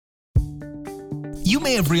You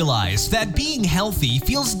may have realized that being healthy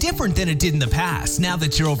feels different than it did in the past now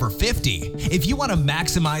that you're over 50. If you want to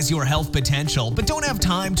maximize your health potential but don't have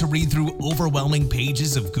time to read through overwhelming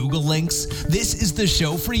pages of Google links, this is the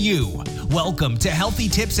show for you. Welcome to Healthy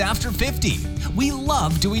Tips After 50. We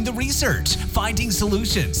love doing the research, finding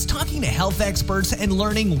solutions, talking to health experts, and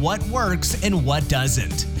learning what works and what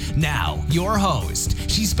doesn't. Now, your host.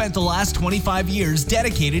 She spent the last 25 years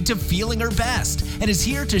dedicated to feeling her best and is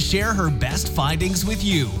here to share her best findings with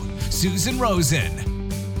you, Susan Rosen.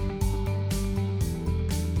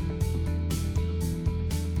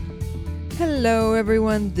 Hello,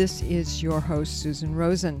 everyone. This is your host, Susan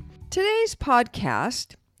Rosen. Today's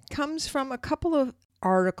podcast comes from a couple of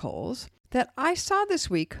articles that I saw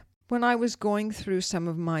this week when I was going through some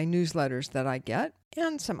of my newsletters that I get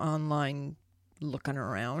and some online looking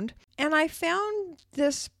around, and I found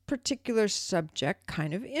this particular subject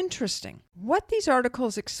kind of interesting. What these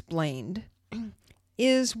articles explained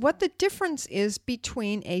is what the difference is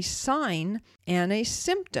between a sign and a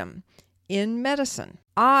symptom in medicine.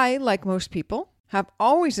 I, like most people, have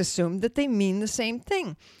always assumed that they mean the same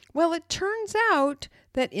thing. Well, it turns out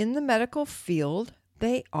that in the medical field,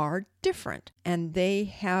 they are different, and they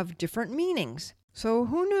have different meanings. So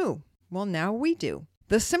who knew? Well, now we do.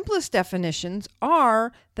 The simplest definitions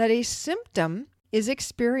are that a symptom is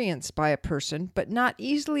experienced by a person, but not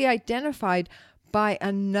easily identified by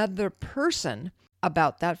another person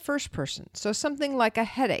about that first person. So something like a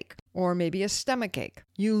headache or maybe a stomach ache.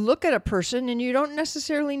 You look at a person and you don't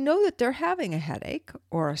necessarily know that they're having a headache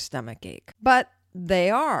or a stomach ache, but they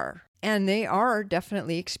are, and they are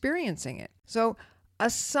definitely experiencing it. So a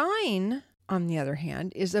sign, on the other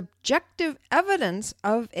hand, is objective evidence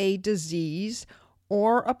of a disease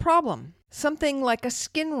or a problem. Something like a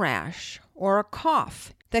skin rash or a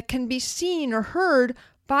cough that can be seen or heard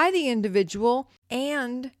by the individual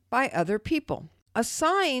and by other people. A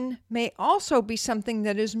sign may also be something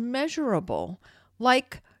that is measurable,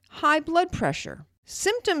 like high blood pressure.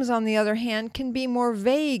 Symptoms, on the other hand, can be more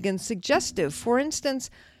vague and suggestive. For instance,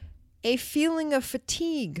 a feeling of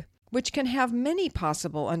fatigue, which can have many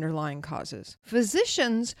possible underlying causes.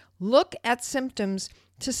 Physicians look at symptoms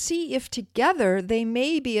to see if together they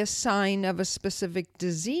may be a sign of a specific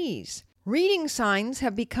disease. Reading signs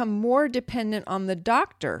have become more dependent on the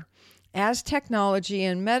doctor as technology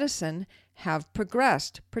and medicine have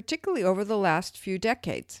progressed, particularly over the last few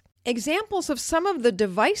decades. Examples of some of the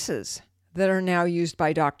devices that are now used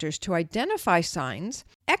by doctors to identify signs: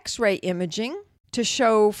 X-ray imaging to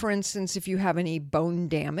show, for instance, if you have any bone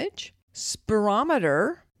damage,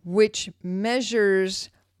 spirometer, which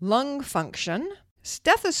measures lung function,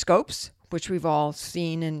 stethoscopes, which we've all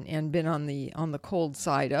seen and been on the cold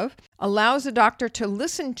side of, allows a doctor to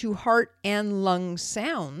listen to heart and lung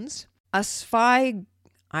sounds. I'm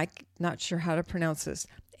not sure how to pronounce this,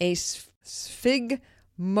 a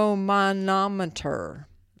sphygmomanometer,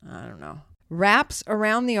 I don't know, wraps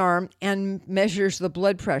around the arm and measures the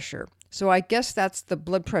blood pressure. So I guess that's the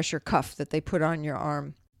blood pressure cuff that they put on your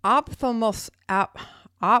arm. I don't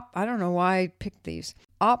know why I picked these.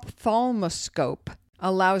 Ophthalmoscope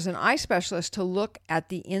allows an eye specialist to look at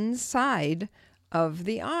the inside of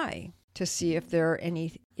the eye to see if there are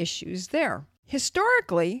any issues there.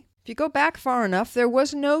 Historically, if you go back far enough, there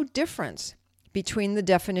was no difference between the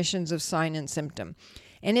definitions of sign and symptom.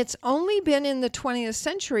 And it's only been in the 20th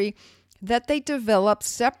century that they developed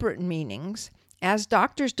separate meanings as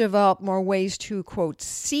doctors developed more ways to, quote,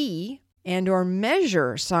 see and or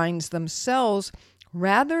measure signs themselves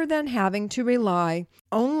rather than having to rely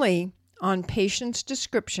only on patients'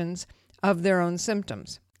 descriptions of their own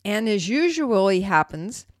symptoms. And as usually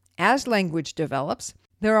happens, as language develops,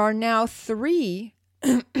 there are now 3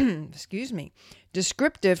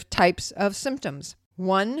 descriptive types of symptoms.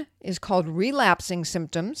 One is called relapsing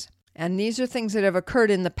symptoms, and these are things that have occurred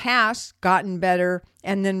in the past, gotten better,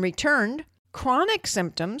 and then returned. Chronic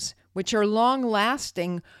symptoms, which are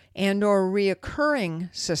long-lasting and or reoccurring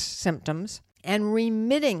symptoms, and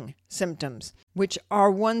remitting symptoms, which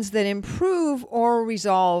are ones that improve or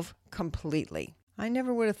resolve completely. I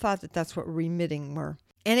never would have thought that that's what remitting were.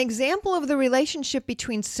 An example of the relationship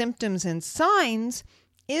between symptoms and signs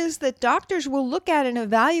is that doctors will look at and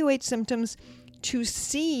evaluate symptoms to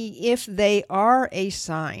see if they are a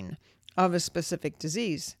sign of a specific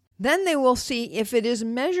disease. Then they will see if it is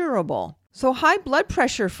measurable. So high blood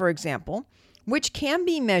pressure, for example, which can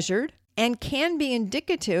be measured and can be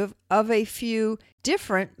indicative of a few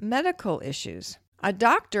different medical issues. A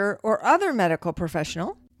doctor or other medical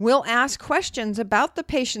professional will ask questions about the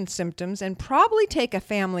patient's symptoms and probably take a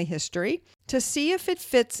family history to see if it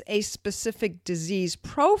fits a specific disease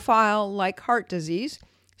profile like heart disease,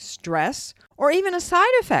 stress, or even a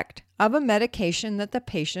side effect of a medication that the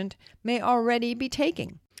patient may already be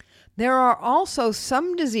taking. There are also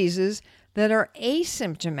some diseases that are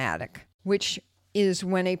asymptomatic, which is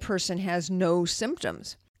when a person has no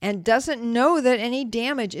symptoms and doesn't know that any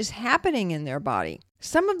damage is happening in their body.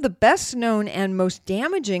 Some of the best known and most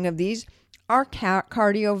damaging of these are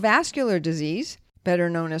cardiovascular disease, better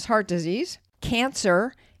known as heart disease,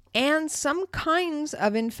 cancer, and some kinds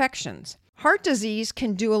of infections. Heart disease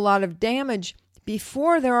can do a lot of damage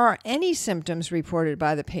before there are any symptoms reported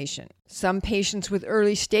by the patient. Some patients with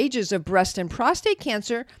early stages of breast and prostate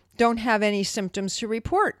cancer don't have any symptoms to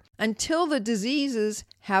report until the diseases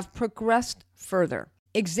have progressed further.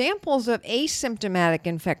 Examples of asymptomatic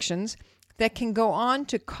infections that can go on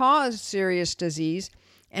to cause serious disease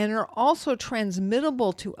and are also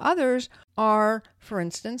transmittable to others are, for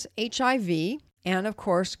instance, HIV and, of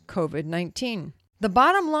course, COVID-19. The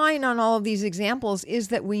bottom line on all of these examples is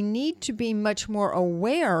that we need to be much more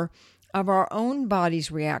aware of our own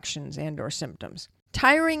body's reactions and/or symptoms.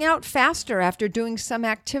 Tiring out faster after doing some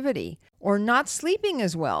activity, or not sleeping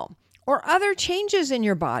as well, or other changes in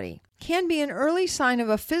your body can be an early sign of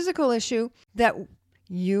a physical issue that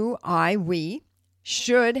we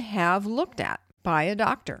should have looked at by a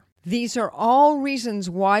doctor. These are all reasons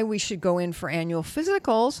why we should go in for annual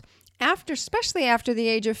physicals, especially after the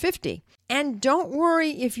age of 50. And don't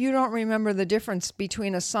worry if you don't remember the difference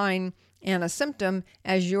between a sign and a symptom,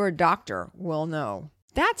 as your doctor will know.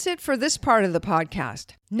 That's it for this part of the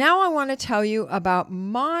podcast. Now I want to tell you about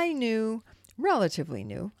my relatively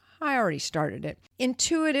new, I already started it,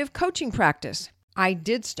 intuitive coaching practice. I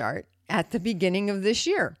did start at the beginning of this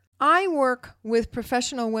year. I work with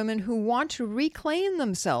professional women who want to reclaim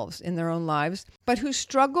themselves in their own lives, but who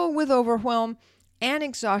struggle with overwhelm and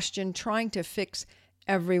exhaustion trying to fix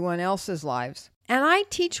everyone else's lives. And I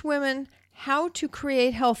teach women how to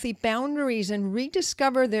create healthy boundaries and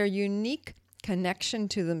rediscover their unique connection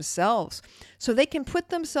to themselves so they can put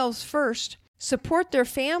themselves first, support their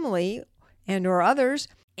family and/or others,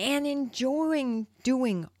 and enjoying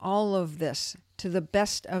doing all of this to the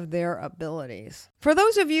best of their abilities. For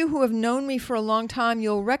those of you who have known me for a long time,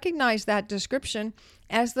 you'll recognize that description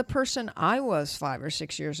as the person I was 5 or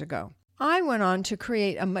 6 years ago. I went on to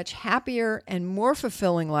create a much happier and more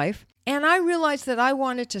fulfilling life, and I realized that I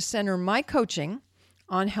wanted to center my coaching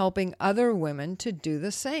on helping other women to do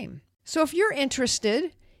the same. So if you're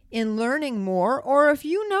interested in learning more, or if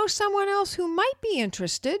you know someone else who might be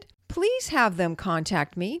interested, please have them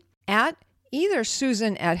contact me at either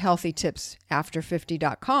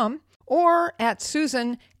Susan@healthytipsafter50.com or at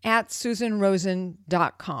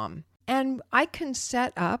Susan@SusanRosen.com. And I can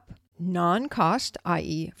set up non-cost,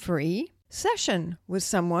 i.e. free, session with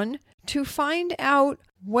someone to find out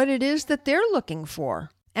what it is that they're looking for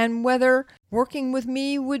and whether working with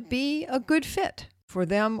me would be a good fit for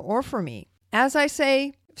them or for me. As I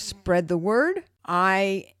say, spread the word.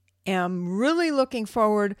 I am really looking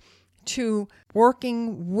forward to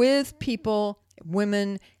working with people,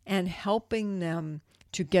 women, and helping them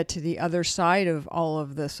to get to the other side of all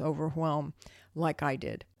of this overwhelm like I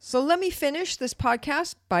did. So let me finish this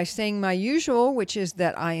podcast by saying my usual, which is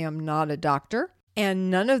that I am not a doctor, and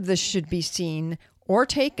none of this should be seen or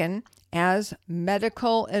taken as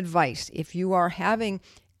medical advice. If you are having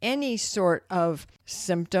any sort of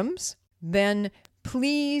symptoms, then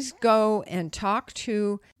please go and talk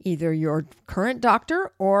to either your current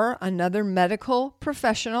doctor or another medical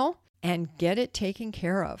professional and get it taken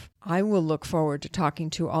care of. I will look forward to talking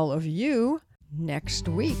to all of you next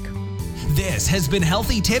week. This has been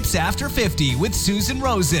Healthy Tips After 50 with Susan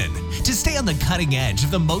Rosen. To stay on the cutting edge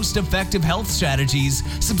of the most effective health strategies,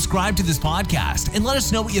 subscribe to this podcast and let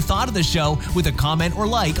us know what you thought of the show with a comment or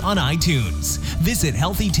like on iTunes. Visit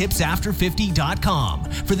healthytipsafter50.com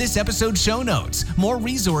for this episode's show notes, more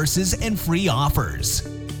resources, and free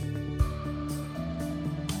offers.